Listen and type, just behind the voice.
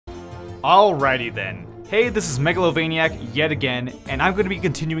Alrighty then. Hey, this is Megalovaniac yet again, and I'm going to be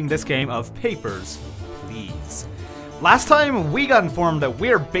continuing this game of Papers, Please. Last time, we got informed that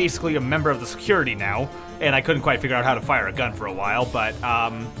we're basically a member of the security now, and I couldn't quite figure out how to fire a gun for a while, but,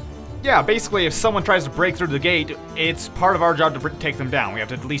 yeah, basically if someone tries to break through the gate, it's part of our job to take them down. We have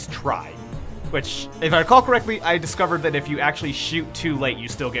to at least try. Which, if I recall correctly, I discovered that if you actually shoot too late, you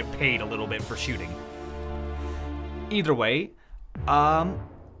still get paid a little bit for shooting. Either way,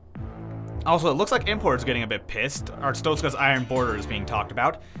 also, it looks like Import's getting a bit pissed. Arstotzka's Iron Border is being talked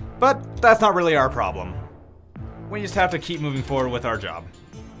about, but that's not really our problem. We just have to keep moving forward with our job.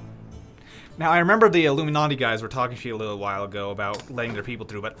 Now, I remember the Illuminati guys were talking to you a little while ago about letting their people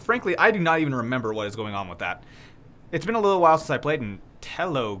through, but frankly, I do not even remember what is going on with that. It's been a little while since I played, and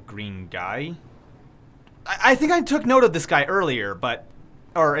hello, green guy. I think I took note of this guy earlier,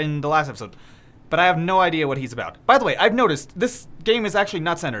 or in the last episode. But I have no idea what he's about. By the way, I've noticed this game is actually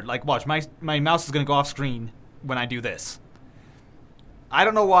not centered. Like, watch, my mouse is going to go off screen when I do this. I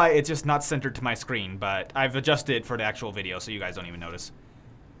don't know why it's just not centered to my screen, but I've adjusted it for the actual video, so you guys don't even notice.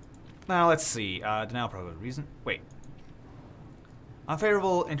 Now, let's see. Denial protocol. Reason? Wait.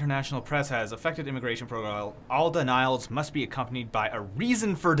 Unfavorable international press has affected immigration protocol. All denials must be accompanied by a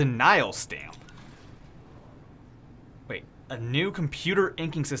reason for denial stamp. Wait. A new computer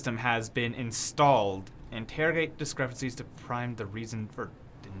inking system has been installed. Interrogate discrepancies to prime the reason for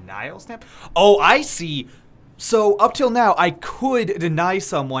denial stamp? Oh, I see. So up till now, I could deny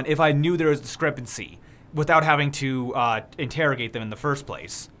someone if I knew there was a discrepancy without having to interrogate them in the first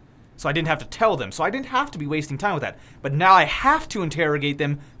place. So I didn't have to tell them. So I didn't have to be wasting time with that. But now I have to interrogate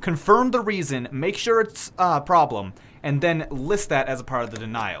them, confirm the reason, make sure it's a problem, and then list that as a part of the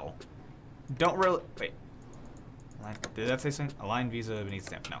denial. Don't really... Wait. Did that say something? Align visa beneath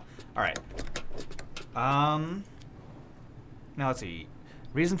stamp. No. Alright. Now let's see.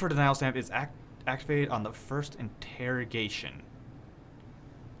 Reason for denial stamp is activated on the first interrogation.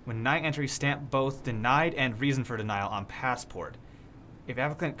 When denied entry, stamp both denied and reason for denial on passport. If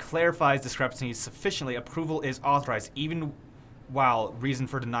applicant clarifies discrepancies sufficiently, approval is authorized even while reason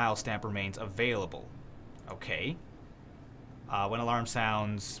for denial stamp remains available. Okay. When alarm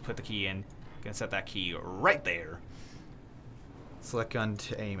sounds, put the key in. Gonna set that key right there. Select gun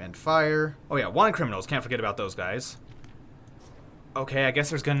to aim and fire. Oh yeah, wanted criminals. Can't forget about those guys. Okay, I guess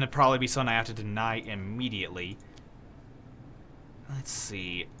there's gonna probably be someone I have to deny immediately. Let's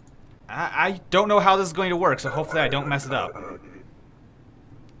see. I don't know how this is going to work, so hopefully I don't mess it up.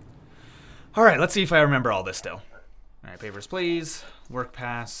 Alright, let's see if I remember all this still. Alright, papers please. Work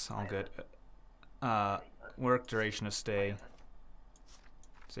pass. All good. Work duration of stay.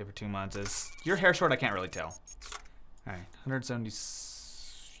 Stay for 2 months. Is your hair short? I can't really tell. Alright, 170...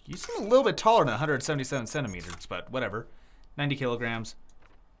 You seem a little bit taller than 177 centimeters, but whatever. 90 kilograms.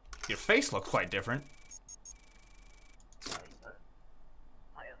 Your face looks quite different.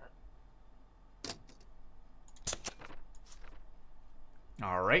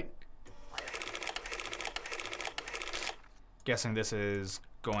 Alright. Guessing this is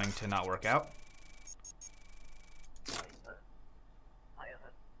going to not work out.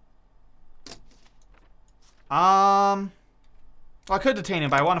 Well, I could detain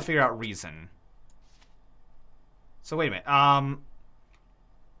him, but I want to figure out reason. So wait a minute. I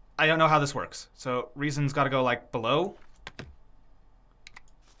don't know how this works. So reason's got to go like below.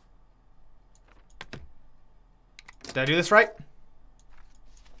 Did I do this right?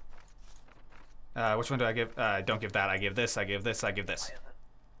 Which one do I give? Don't give that. I give this. I give this. I give this.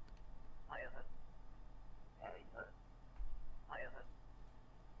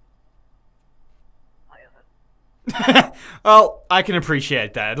 Well, I can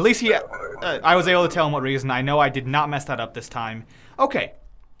appreciate that. At least I was able to tell him what reason. I know I did not mess that up this time. Okay.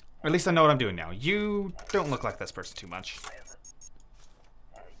 At least I know what I'm doing now. You don't look like this person too much.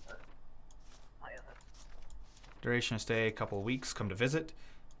 Duration of stay, a couple of weeks. Come to visit.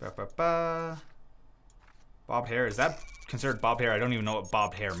 Bob hair. Is that considered bob hair? I don't even know what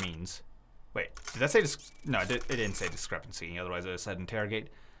bob hair means. Wait, did that say no, it didn't say discrepancy. Otherwise, I said interrogate.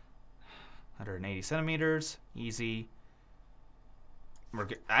 180 centimeters. Easy.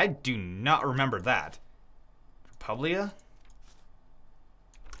 I do not remember that. Republia?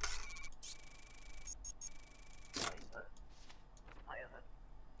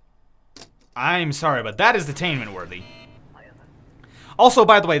 I'm sorry, but that is detainment worthy. Also,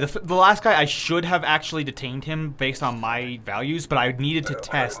 by the way, the last guy, I should have actually detained him based on my values, but I needed to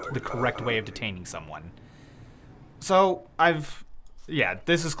test the correct way of detaining someone. So, yeah,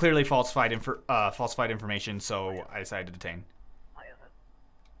 this is clearly falsified information, so I decided to detain.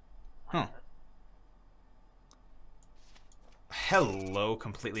 Huh. Hello,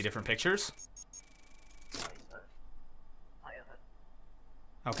 completely different pictures.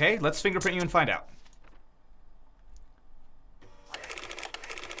 Okay, let's fingerprint you and find out.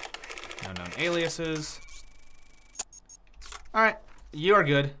 No known aliases. Alright, you are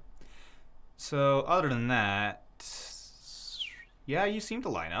good. So, other than that, yeah, you seem to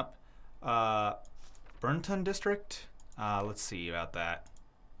line up. Burnton District? Let's see about that.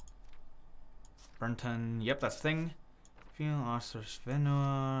 Burnton, yep, that's the thing.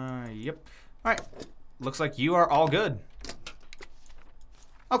 Yep. Alright, looks like you are all good.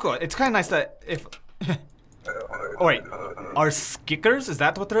 Oh, cool. It's kind of nice that if... Oh, wait. Are skickers? Is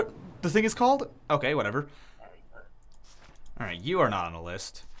that what the thing is called? Okay, whatever. Alright, you are not on the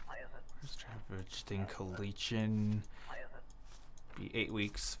list. Visiting Collegian. Be 8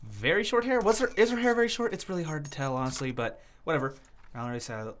 weeks. Very short hair? Is her hair very short? It's really hard to tell, honestly, but whatever. Mallory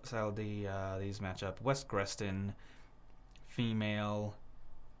Saldi, these match up. West Greston. Female.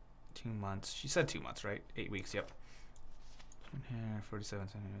 2 months. She said 2 months, right? 8 weeks, yep. Hair, 47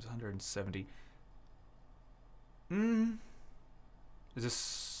 centimeters, 170. Is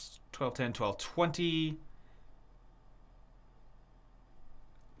this 1210, 1220?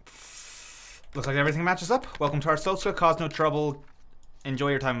 Looks like everything matches up. Welcome to Arstotzka. Cause no trouble. Enjoy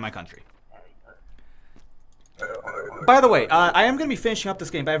your time in my country. By the way, I am going to be finishing up this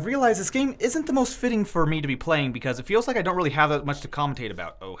game, but I've realized this game isn't the most fitting for me to be playing because it feels like I don't really have that much to commentate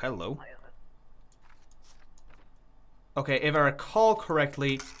about. Oh, hello. Okay, if I recall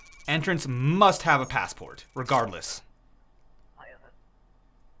correctly, entrants must have a passport, regardless.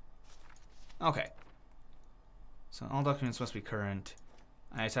 Okay. So all documents must be current.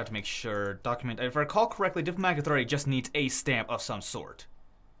 I just have to make sure. Document. If I recall correctly, diplomatic authority just needs a stamp of some sort.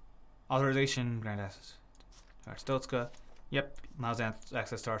 Authorization. Grant access to Arstotzka. Yep. Allows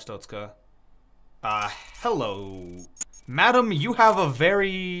access to Arstotzka. Hello. Madam, you have a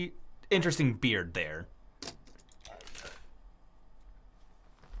very interesting beard there.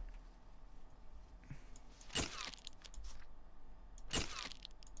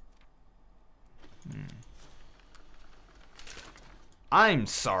 I'm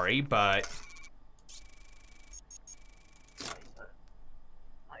sorry, but...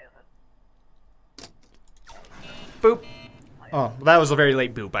 Boop. Oh, that was a very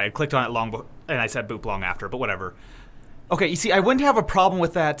late boop. I had clicked on it long and I said boop long after, but whatever. Okay, you see, I wouldn't have a problem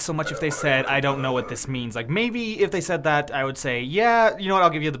with that so much if they said, I don't know what this means. Like, maybe if they said that, I would say, yeah, you know what, I'll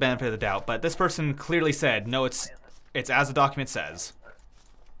give you the benefit of the doubt. But this person clearly said, no, it's as the document says.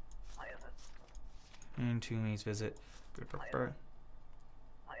 And 2 means visit.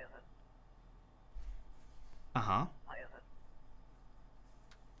 Uh-huh.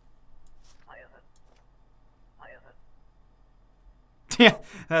 Yeah,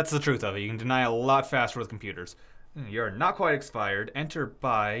 that's the truth of it. You can deny a lot faster with computers. You're not quite expired. Enter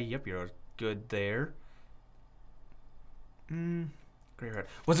by... Yep, you're good there. Great Rapid.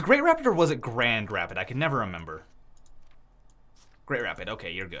 Was it Great Rapid or was it Grand Rapid? I can never remember. Great Rapid.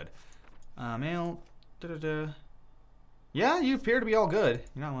 Okay, you're good. Mail. Yeah, you appear to be all good.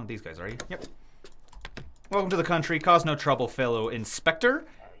 You're not one of these guys, are you? Yep. Welcome to the country. Cause no trouble, fellow inspector.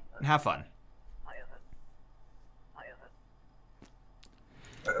 And have fun.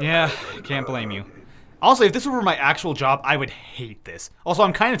 Yeah, can't blame you. Also, if this were my actual job, I would hate this. Also,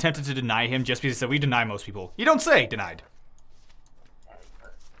 I'm kind of tempted to deny him just because he said we deny most people. You don't say denied.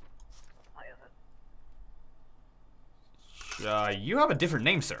 You have a different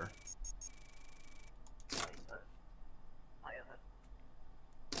name, sir.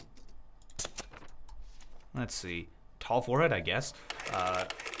 Let's see. Tall forehead, I guess.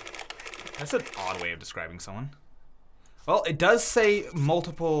 That's an odd way of describing someone. Well, it does say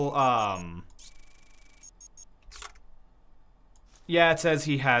multiple, yeah, it says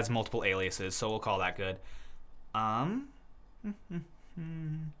he has multiple aliases, so we'll call that good.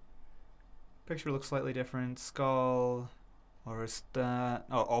 Picture looks slightly different. Skull. Oristan.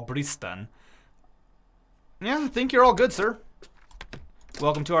 Oh, Obristan. Yeah, I think you're all good, sir.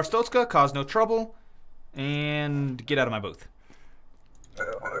 Welcome to Arstotzka. Cause no trouble. And get out of my booth.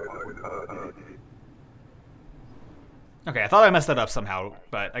 Okay, I thought I messed that up somehow,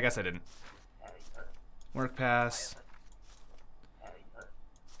 but I guess I didn't. Work pass.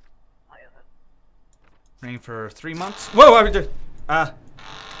 Running for 3 months. Whoa!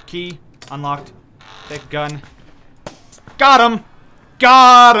 Key. Unlocked. Take gun. Got him!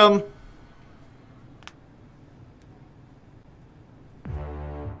 Got him!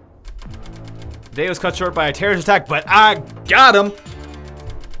 Day was cut short by a terrorist attack, but I got him!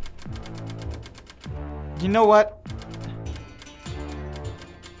 You know what?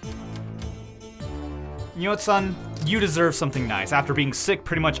 You know what, son? You deserve something nice after being sick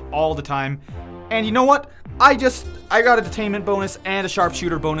pretty much all the time. And you know what? I got a detainment bonus and a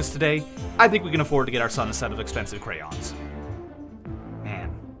sharpshooter bonus today. I think we can afford to get our son a set of expensive crayons.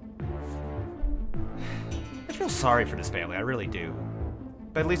 Man. I feel sorry for this family, I really do.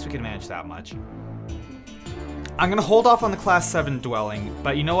 But at least we can manage that much. I'm gonna hold off on the Class 7 dwelling,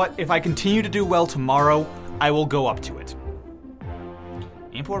 but you know what? If I continue to do well tomorrow, I will go up to it.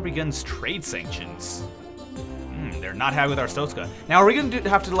 Impor begins trade sanctions. They're not happy with our Stotska. Now, are we gonna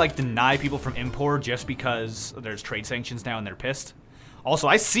have to, like, deny people from import just because there's trade sanctions now and they're pissed? Also,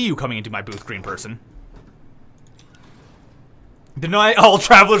 I see you coming into my booth, green person. Deny all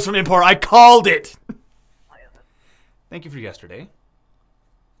travelers from import. I called it! Thank you for yesterday.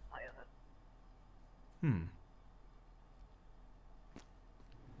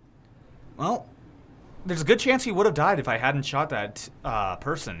 Well, there's a good chance he would have died if I hadn't shot that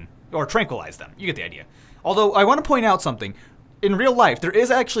person. Or tranquilized them. You get the idea. Although, I want to point out something. In real life, there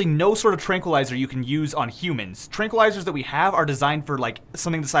is actually no sort of tranquilizer you can use on humans. Tranquilizers that we have are designed for, like,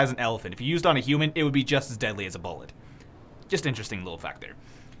 something the size of an elephant. If you used on a human, it would be just as deadly as a bullet. Just interesting little fact there.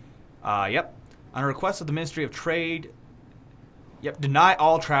 Yep. On a request of the Ministry of Trade... Yep, deny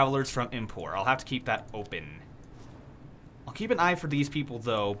all travelers from import. I'll have to keep that open. I'll keep an eye for these people,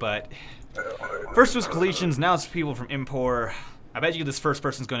 though, but... First was Galicians, now it's people from import. I bet you this first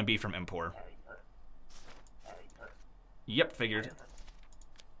person's going to be from import. Yep, figured.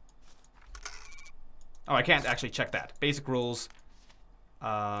 Oh, I can't actually check that. Basic rules. Wait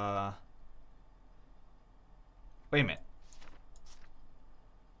a minute.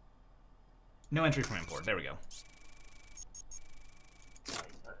 No entry from import. There we go.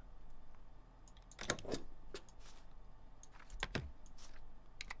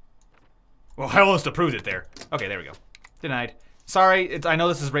 Well, I almost approved it there. Okay, there we go. Denied. Sorry, I know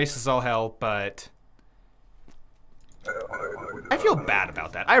this is racist as all hell, but... I feel bad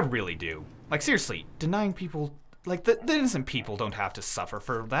about that. I really do. Like, seriously, denying people... Like, the innocent people don't have to suffer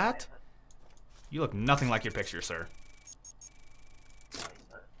for that. You look nothing like your picture, sir.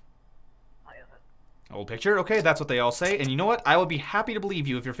 Old picture? Okay, that's what they all say. And you know what? I would be happy to believe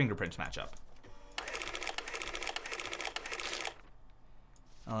you if your fingerprints match up.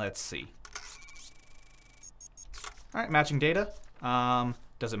 Let's see. Alright, matching data.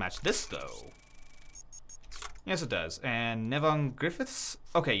 Does it match this, though? Yes, it does. And Nevon Griffiths?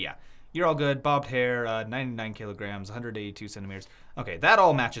 Okay, yeah. You're all good. Bobbed hair, 99 kilograms, 182 centimeters. Okay, that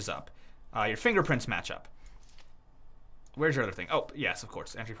all matches up. Your fingerprints match up. Where's your other thing? Oh, yes, of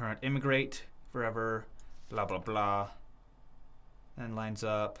course. Entry permit, immigrate, forever, blah, blah, blah. Then lines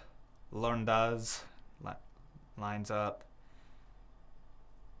up. Lorndaz. Lines up.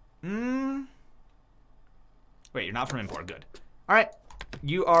 Wait, you're not from import. Good. Alright.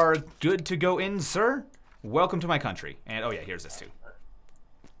 You are good to go in, sir. Welcome to my country. And, oh yeah, here's this too.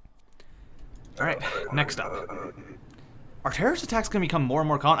 Alright, next up. Are terrorist attacks going to become more and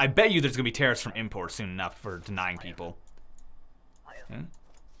more common? I bet you there's going to be terrorists from import soon enough for denying people. Okay.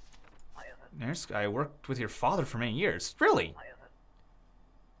 I worked with your father for many years. Really?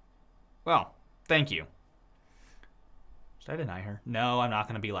 Well, thank you. Should I deny her? No, I'm not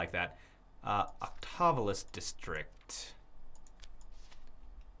going to be like that. Octavius District.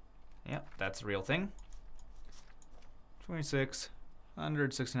 Yep, that's a real thing. 26,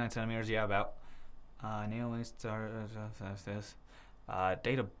 169 centimeters. Yeah, about. Naomi this.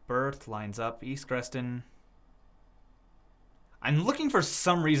 Date of birth lines up. East Creston. I'm looking for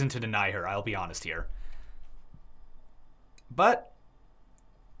some reason to deny her, I'll be honest here. But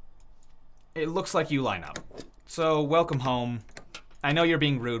it looks like you line up. So, welcome home. I know you're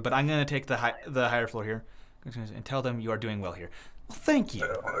being rude, but I'm going to take the higher floor here and tell them you are doing well here. Well, thank you.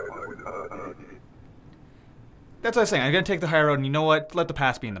 That's what I was saying. I'm going to take the higher road, and you know what? Let the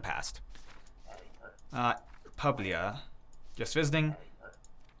past be in the past. Publia. Just visiting.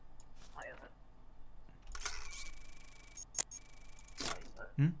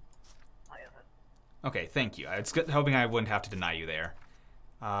 Okay, thank you. I was hoping I wouldn't have to deny you there.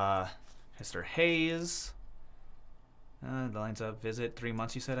 Mr. Hayes. The lines up. Visit 3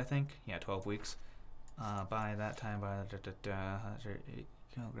 months, you said, I think? Yeah, 12 weeks. By that time, by 108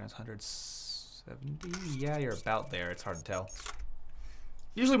 kilograms, 170. Yeah, you're about there. It's hard to tell.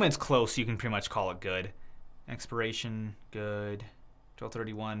 Usually when it's close, you can pretty much call it good. Expiration, good.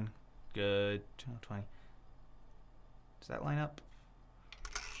 1231, good. 1220. Does that line up?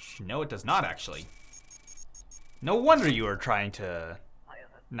 No, it does not, actually. No wonder you were trying to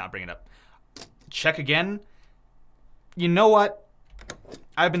not bring it up. Check again. You know what?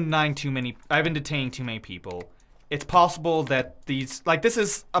 I've been detaining too many people. It's possible that these, like, this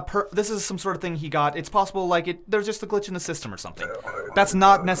is some sort of thing he got. It's possible, like, there's just a glitch in the system or something. That's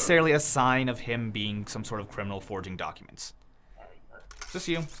not necessarily a sign of him being some sort of criminal forging documents. Is this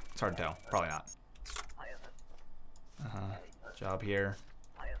you? It's hard to tell. Probably not. Job here.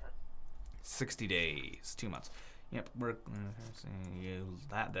 60 days. 2 months. Yep,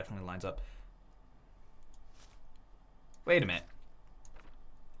 that definitely lines up. Wait a minute.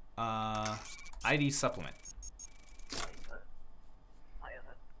 ID supplement.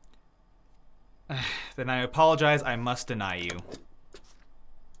 Then I apologize, I must deny you.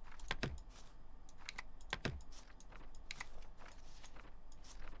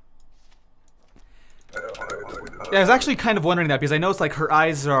 Yeah, I was actually kind of wondering that because I noticed like her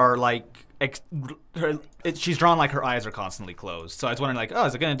eyes are like she's drawn like her eyes are constantly closed. So I was wondering like, oh,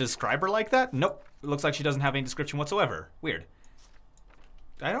 is it going to describe her like that? Nope. It looks like she doesn't have any description whatsoever. Weird.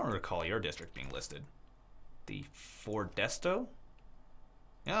 I don't recall your district being listed. The Fordesto?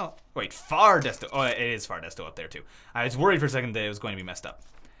 No. Wait, Fardesto. Oh, it is Fardesto up there too. I was worried for a second that it was going to be messed up.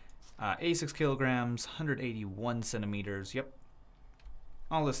 86 kilograms, 181 centimeters. Yep.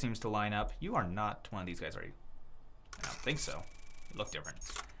 All this seems to line up. You are not one of these guys, are you? I don't think so. You look different.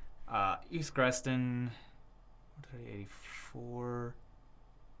 East Greston, 84.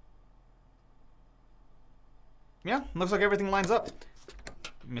 Yeah, looks like everything lines up.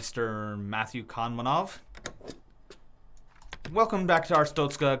 Mr. Matthew Konmanov. Welcome back to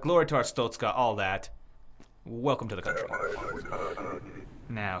Arstotzka. Glory to Arstotzka, all that. Welcome to the country.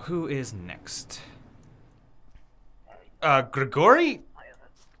 Now, who is next? Grigori?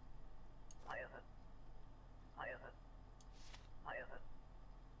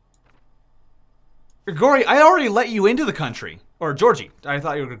 Grigori, I already let you into the country. Or Georgie. I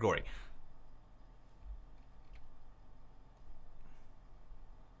thought you were Grigori.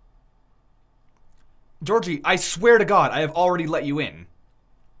 Georgie, I swear to God, I have already let you in.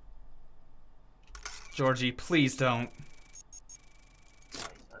 Georgie, please don't.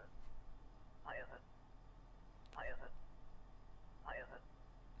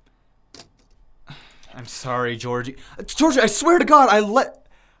 I'm sorry, Georgie. Georgie, I swear to God, I let...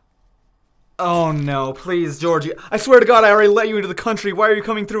 Oh no, please, Georgie. I swear to God, I already let you into the country. Why are you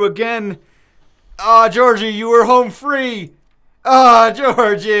coming through again? Ah, Georgie, you were home free. Ah,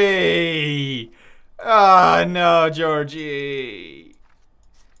 Georgie. Ah, no, Georgie.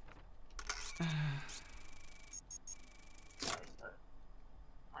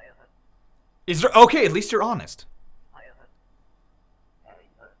 Is there... Okay, at least you're honest.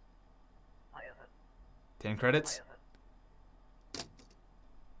 10 credits?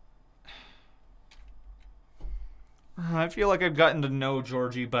 I feel like I've gotten to know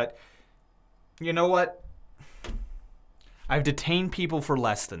Georgie, but you know what? I've detained people for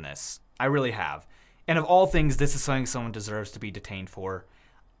less than this. I really have. And of all things, this is something someone deserves to be detained for.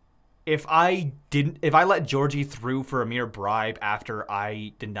 If I let Georgie through for a mere bribe after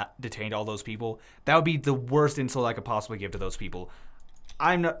I detained all those people, that would be the worst insult I could possibly give to those people.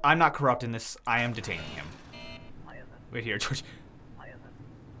 I'm not corrupt in this. I am detaining him. Wait here, Georgie.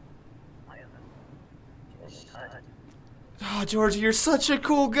 Oh, Georgie, you're such a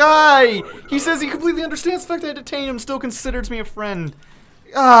cool guy. He says he completely understands the fact that I detained him, still considers me a friend.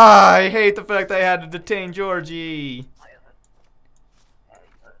 Ah, I hate the fact that I had to detain Georgie.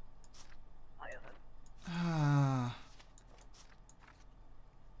 Ah.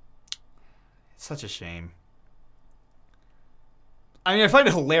 It's such a shame. I mean, I find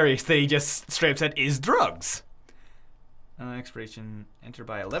it hilarious that he just straight up said, is drugs. Expiration, enter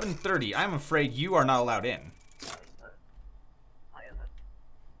by 11:30. I'm afraid you are not allowed in.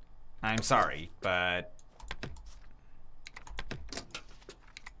 I'm sorry, but...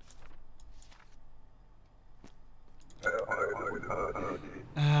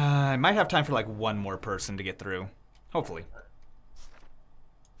 I might have time for like one more person to get through. Hopefully.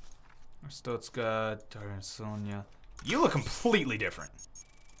 Stotska, Sonia. You look completely different.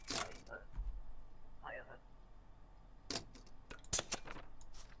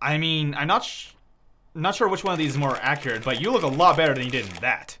 I mean, I'm not sure which one of these is more accurate, but you look a lot better than you did in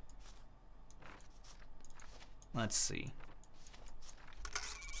that. Let's see.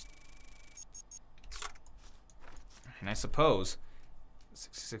 And I suppose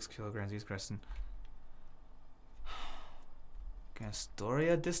 66 kilograms East Creston.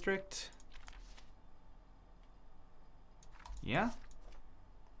 Astoria district? Yeah?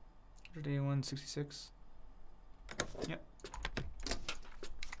 181, 66. Yep.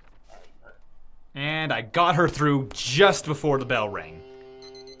 And I got her through just before the bell rang.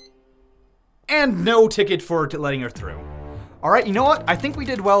 And no ticket for letting her through. Alright, you know what? I think we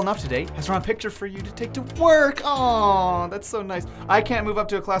did well enough today. I drawn a picture for you to take to work. Oh, that's so nice. I can't move up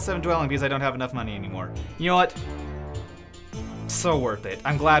to a class 7 dwelling because I don't have enough money anymore. You know what? So worth it.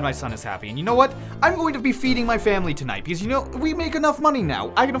 I'm glad my son is happy. And you know what? I'm going to be feeding my family tonight because, you know, we make enough money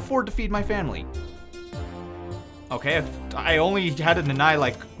now. I can afford to feed my family. Okay, I only had to deny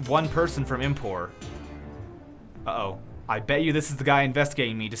like one person from Impor. Uh-oh. I bet you this is the guy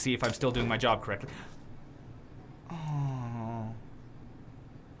investigating me to see if I'm still doing my job correctly. Oh.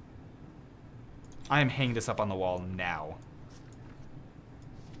 I am hanging this up on the wall now.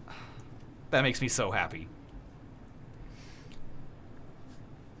 That makes me so happy.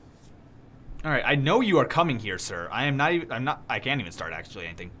 Alright, I know you are coming here, sir. I can't even start actually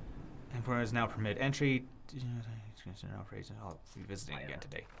anything. Emperor is now permit entry. I'll be visiting again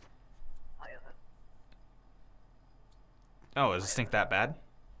today. Oh, does this stink that bad?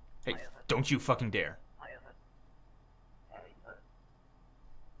 Hey, don't you fucking dare.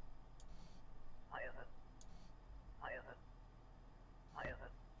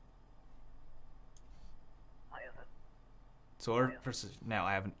 So order versus now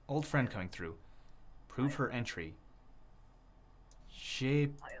I have an old friend coming through. Prove her entry.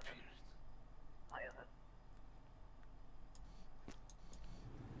 Shape.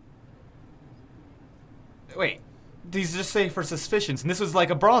 Wait, these just say for suspicions, and this was like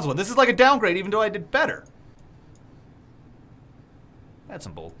a bronze one. This is like a downgrade, even though I did better. That's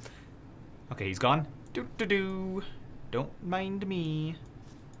some bull. Okay, he's gone. Do. Don't mind me.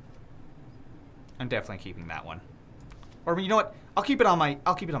 I'm definitely keeping that one. Or you know what? I'll keep it on my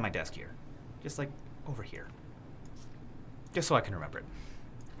desk here. Just like over here. Just so I can remember it.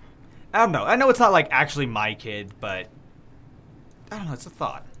 I don't know. I know it's not like actually my kid, but I don't know, it's a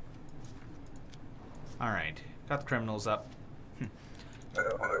thought. Alright. Got the criminals up.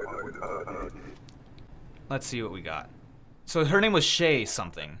 Let's see what we got. So her name was Shay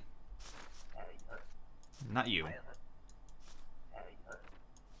something. Not you.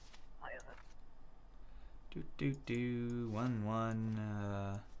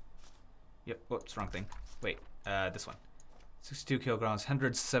 Yep, whoops, wrong thing. Wait, this one. 62 kilograms,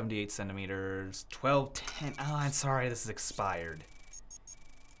 178 centimeters, 1210. Oh, I'm sorry, this is expired.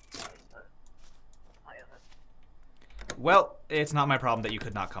 Well, it's not my problem that you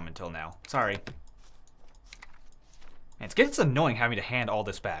could not come until now. Sorry. Man, it gets annoying having to hand all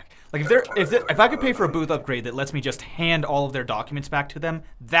this back. Like, if I could pay for a booth upgrade that lets me just hand all of their documents back to them,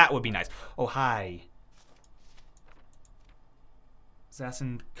 that would be nice. Oh, hi.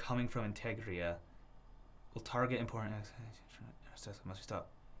 Assassin coming from Integria will target important. Must be stopped.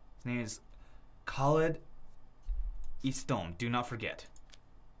 His name is Khaled Istom. Do not forget.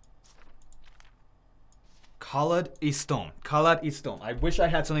 Khaled Istom. Khaled Istom. I wish I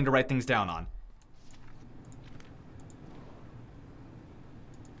had something to write things down on.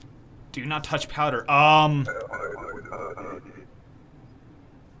 Do not touch powder.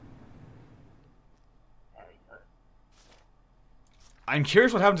 I'm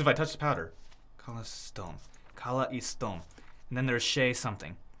curious what happens if I touch the powder. Kala Istom. Kala Istom. And then there's Shay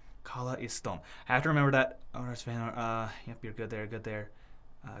something. Kala Istom. I have to remember that. Yep, you're good there, good there.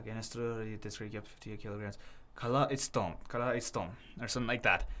 Discreet, yep, 58 kilograms. Kala Istom. Kala Istom. Or something like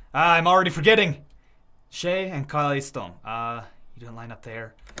that. I'm already forgetting. Shay and Kala Istom. You don't line up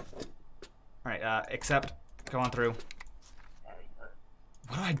there. Alright, accept. Go on through.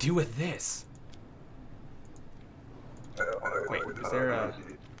 What do I do with this? Wait, is there a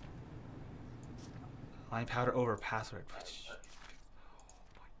line powder over password? Oh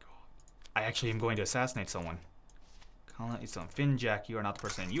my god. I actually am going to assassinate someone. It's on Finjack, you are not the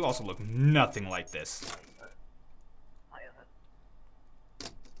person. You also look nothing like this.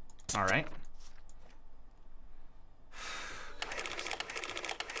 Alright.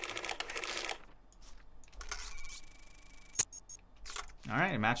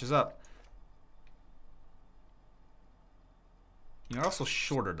 Alright, it matches up. You're also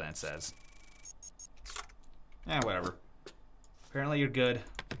shorter than it says. Whatever. Apparently you're good.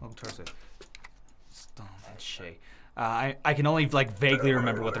 Welcome to our Stone and Shay. I can only like vaguely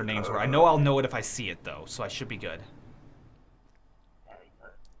remember what their names were. I know I'll know it if I see it though, so I should be good.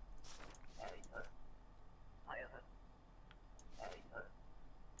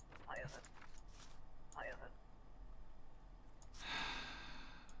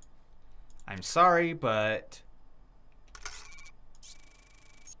 I'm sorry, but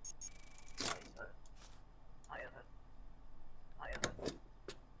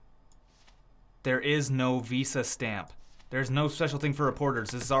there is no visa stamp. There's no special thing for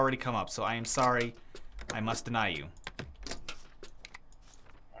reporters. This has already come up, so I am sorry. I must deny you.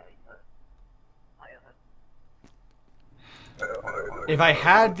 If I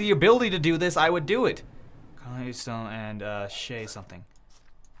had the ability to do this, I would do it. Connie Stone and Shay something.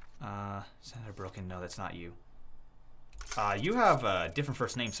 Senator Broken, no, that's not you. You have a different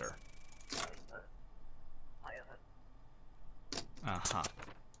first name, sir. Uh-huh.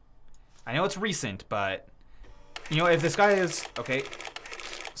 I know it's recent, but... You know, if this guy is... Okay.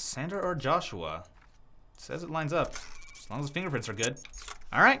 Sandra or Joshua? It says it lines up. As long as his fingerprints are good.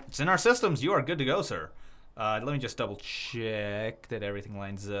 Alright, it's in our systems. You are good to go, sir. Let me just double check that everything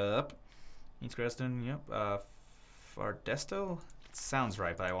lines up. East Creston, yep. Fardesto? It sounds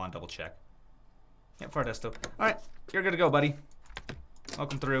right, but I want to double check. Yep, Fardesto. Alright, you're good to go, buddy.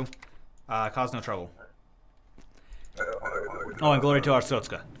 Welcome through. Cause no trouble. Oh, and glory to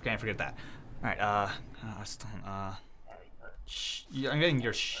Arstotzka. Can't forget that. Alright, I'm getting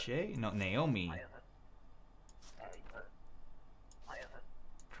your Shay? No, Naomi.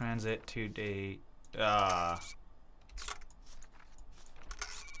 Transit to date.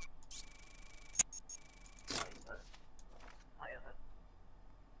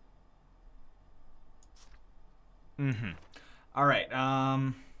 Alright,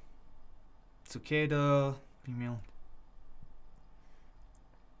 Tsukedo, female.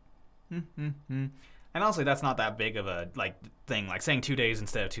 And honestly, that's not that big of a, thing. Like, saying 2 days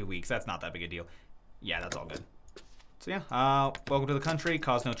instead of 2 weeks, that's not that big a deal. Yeah, that's all good. So yeah, welcome to the country,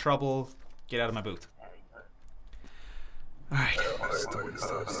 cause no trouble, get out of my booth. Alright.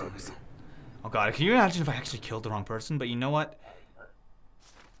 Oh god, can you imagine if I actually killed the wrong person? But you know what?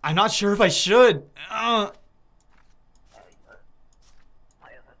 I'm not sure if I should. God,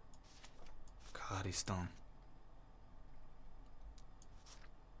 he's stoned.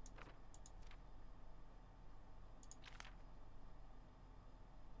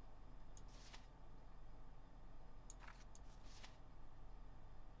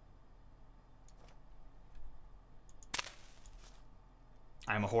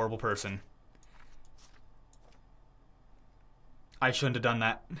 I'm a horrible person. I shouldn't have done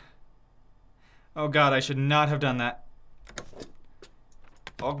that. Oh god, I should not have done that.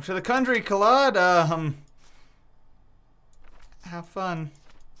 Welcome to the country, Kalad. Have fun.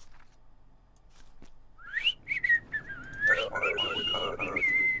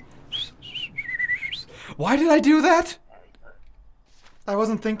 Why did I do that? I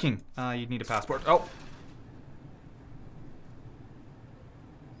wasn't thinking. You'd need a passport. Oh.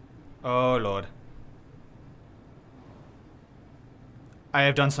 Oh, Lord. I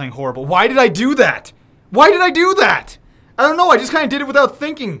have done something horrible. Why did I do that? Why did I do that? I don't know, I just kind of did it without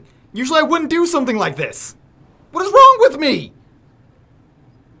thinking. Usually I wouldn't do something like this. What is wrong with me?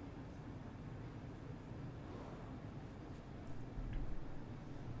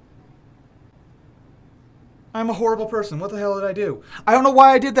 I'm a horrible person. What the hell did I do? I don't know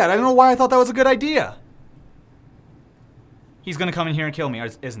why I did that. I don't know why I thought that was a good idea. He's gonna come in here and kill me,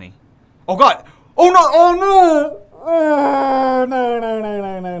 isn't he? Oh god! Oh no! Oh no! Oh,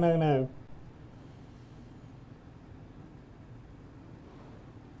 no.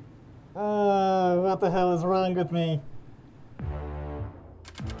 What the hell is wrong with me?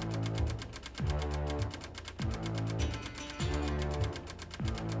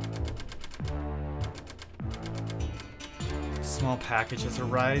 Small package has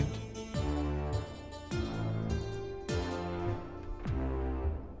arrived.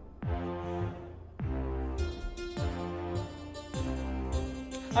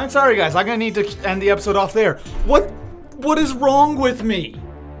 I'm sorry guys, I'm gonna need to end the episode off there. What is wrong with me?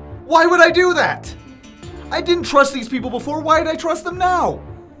 Why would I do that? I didn't trust these people before, why did I trust them now?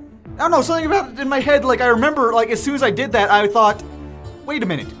 I don't know, something about it in my head, like I remember, like as soon as I did that, I thought, wait a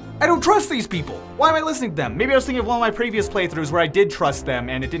minute, I don't trust these people. Why am I listening to them? Maybe I was thinking of one of my previous playthroughs where I did trust them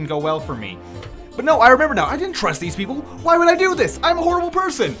and it didn't go well for me. But no, I remember now, I didn't trust these people. Why would I do this? I'm a horrible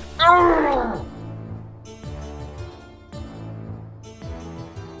person. Arrgh!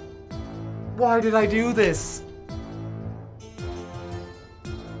 Why did I do this?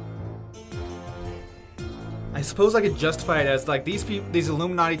 I suppose I could justify it as like these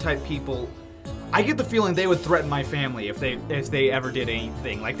Illuminati type people. I get the feeling they would threaten my family if they ever did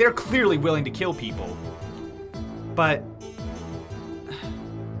anything. Like they're clearly willing to kill people. But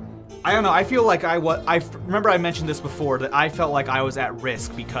I don't know. I feel like I remember I mentioned this before that I felt like I was at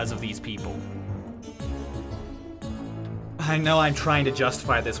risk because of these people. I know I'm trying to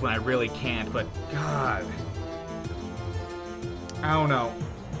justify this when I really can't, but God. I don't know.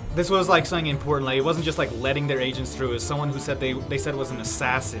 This was like something important. Like, it wasn't just like letting their agents through. It was someone who said they said was an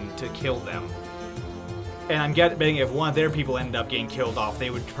assassin to kill them. And I'm betting if one of their people ended up getting killed off,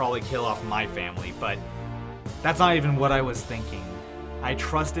 they would probably kill off my family. But that's not even what I was thinking. I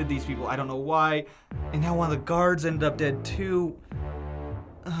trusted these people. I don't know why. And now one of the guards ended up dead too.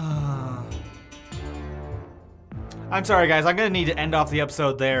 I'm sorry, guys. I'm gonna need to end off the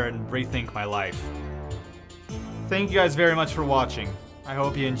episode there and rethink my life. Thank you guys very much for watching. I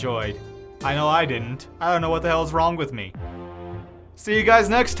hope you enjoyed. I know I didn't. I don't know what the hell's wrong with me. See you guys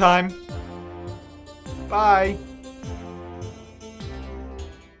next time. Bye.